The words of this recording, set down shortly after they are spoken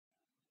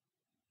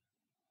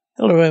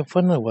Hello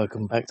everyone and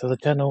welcome back to the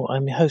channel.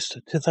 I'm your host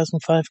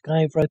 2005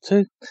 Guy Road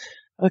 2.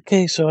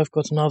 Okay, so I've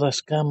got another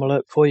scam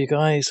alert for you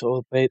guys,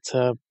 albeit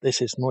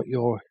this is not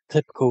your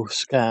typical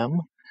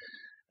scam,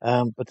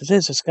 but it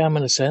is a scam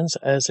in a sense,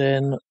 as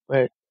in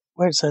where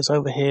it says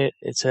over here,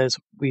 it says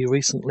we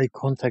recently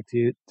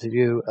contacted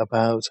you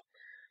about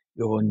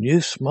your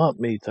new smart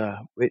meter,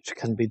 which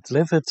can be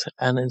delivered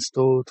and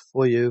installed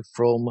for you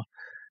from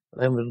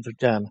 11th of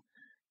Jan.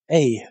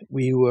 A,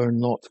 we were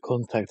not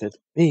contacted.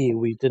 B,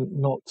 we did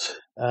not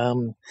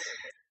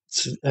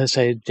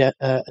say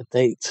a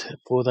date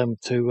for them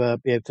to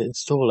be able to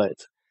install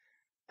it.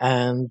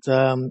 And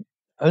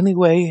only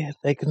way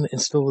they can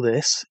install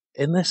this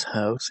in this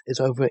house is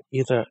over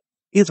either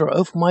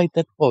over my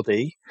dead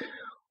body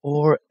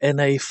or in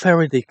a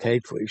Faraday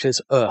cage which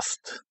is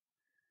earthed,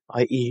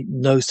 i.e.,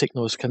 no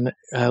signals can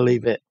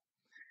leave it.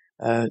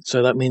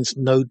 So that means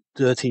no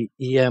dirty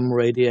EM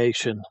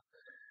radiation.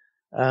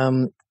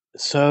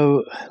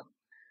 So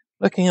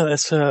looking at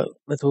this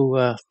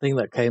little thing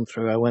that came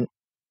through, I went,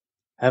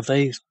 have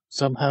they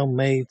somehow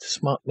made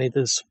smart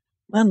meters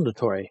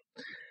mandatory?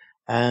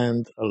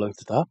 And I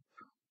looked it up,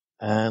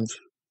 and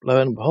lo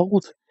and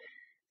behold,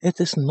 it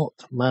is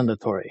not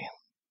mandatory.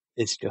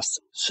 It's just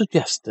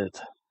suggested.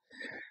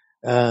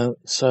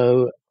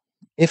 So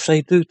if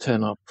they do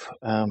turn up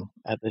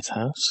at this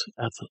house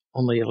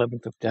on the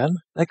 11th of Jan,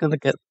 they're going to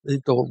get the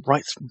door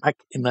right smack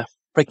in their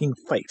freaking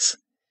face.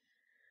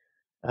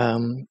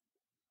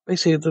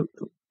 Basically, the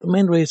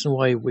main reason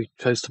why we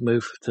chose to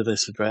move to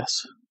this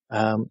address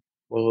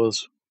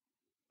was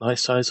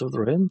nice size of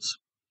the rooms.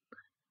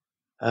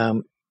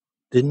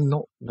 Did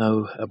not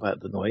know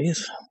about the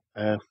noise.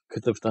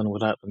 Could have done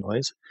without the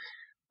noise.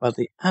 But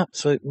the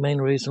absolute main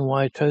reason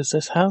why I chose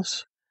this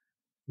house,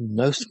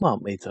 no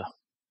smart meter.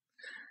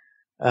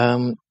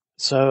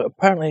 So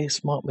apparently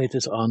smart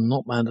meters are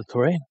not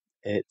mandatory.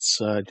 It's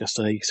just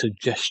a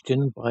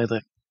suggestion by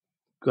the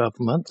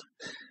government.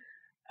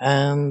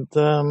 And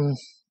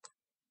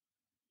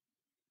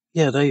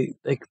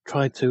they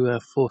try to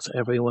force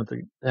everyone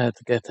to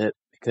get it,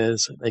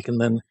 because they can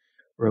then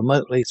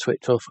remotely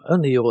switch off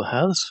only your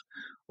house,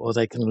 or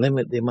they can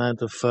limit the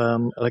amount of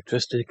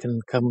electricity can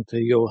come to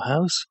your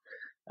house,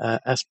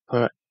 as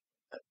per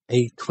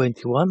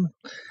A21,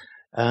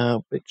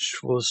 which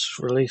was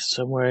released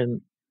somewhere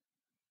in,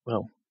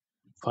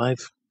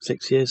 5-6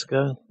 years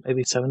ago,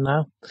 maybe 7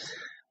 now.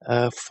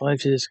 5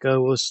 years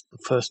ago was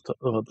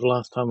the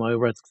last time I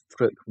read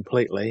through it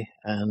completely,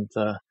 and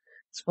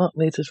smart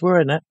meters were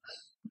in it.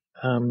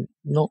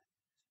 Not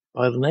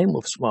by the name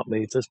of smart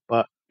meters,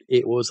 but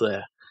it was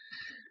there.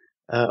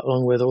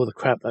 Along with all the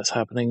crap that's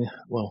happening,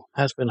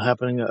 has been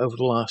happening over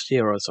the last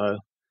year or so,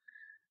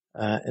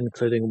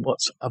 including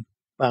what's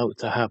about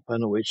to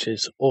happen, which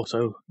is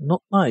also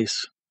not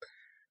nice.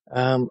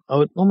 I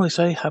would normally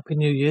say Happy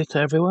New Year to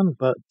everyone,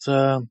 but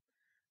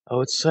I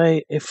would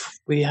say if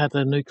we had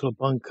a nuclear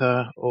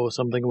bunker or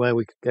something where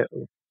we could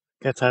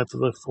get out of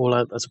the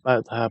fallout that's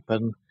about to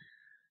happen,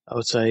 I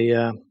would say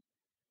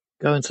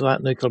go into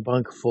that nuclear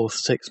bunker for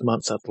 6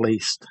 months at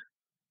least.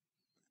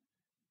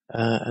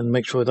 And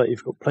make sure that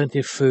you've got plenty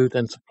of food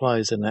and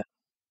supplies in it.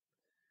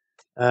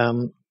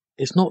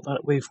 It's not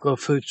that we've got a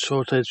food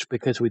shortage,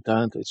 because we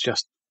don't. It's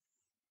just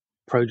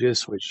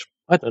produce, which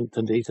I don't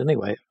tend to eat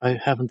anyway. I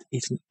haven't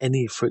eaten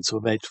any fruits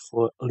or veg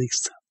for at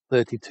least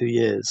 32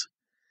 years.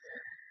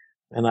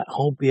 And that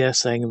whole BS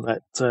saying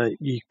that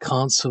you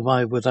can't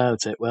survive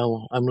without it,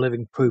 well, I'm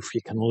living proof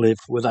you can live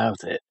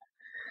without it.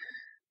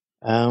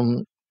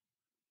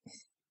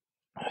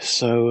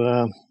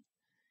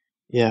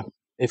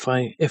 If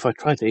I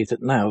try to eat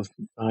it now,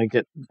 I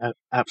get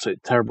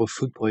absolute terrible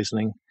food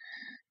poisoning.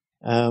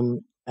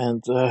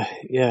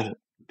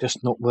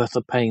 Just not worth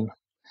the pain.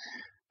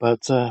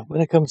 But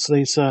when it comes to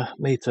these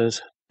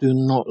meters, do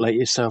not let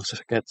yourself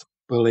get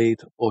bullied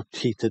or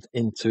cheated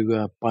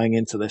into buying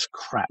into this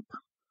crap.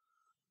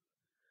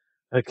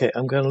 Okay,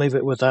 I'm going to leave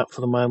it with that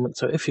for the moment.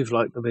 So if you've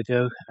liked the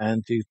video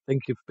and you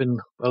think you've been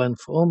well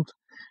informed,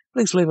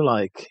 please leave a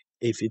like.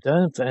 If you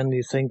don't and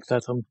you think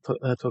that I'm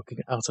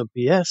talking utter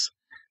BS,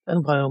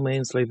 then by all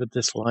means leave a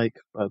dislike.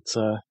 But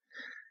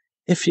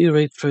if you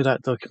read through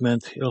that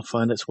document, you'll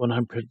find it's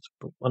 100%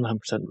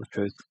 the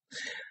truth.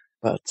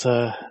 But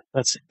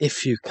that's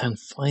if you can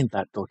find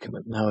that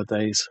document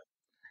nowadays.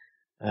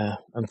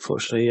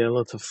 Unfortunately, a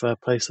lot of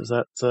places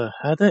that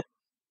had it,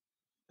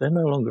 they're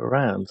no longer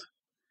around.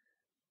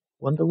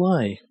 Wonder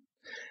why.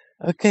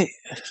 Okay,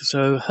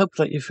 so hope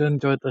that you've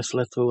enjoyed this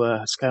little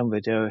scam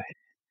video,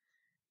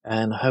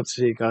 and I hope to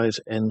see you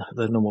guys in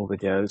the normal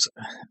videos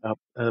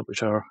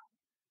which are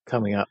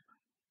coming up.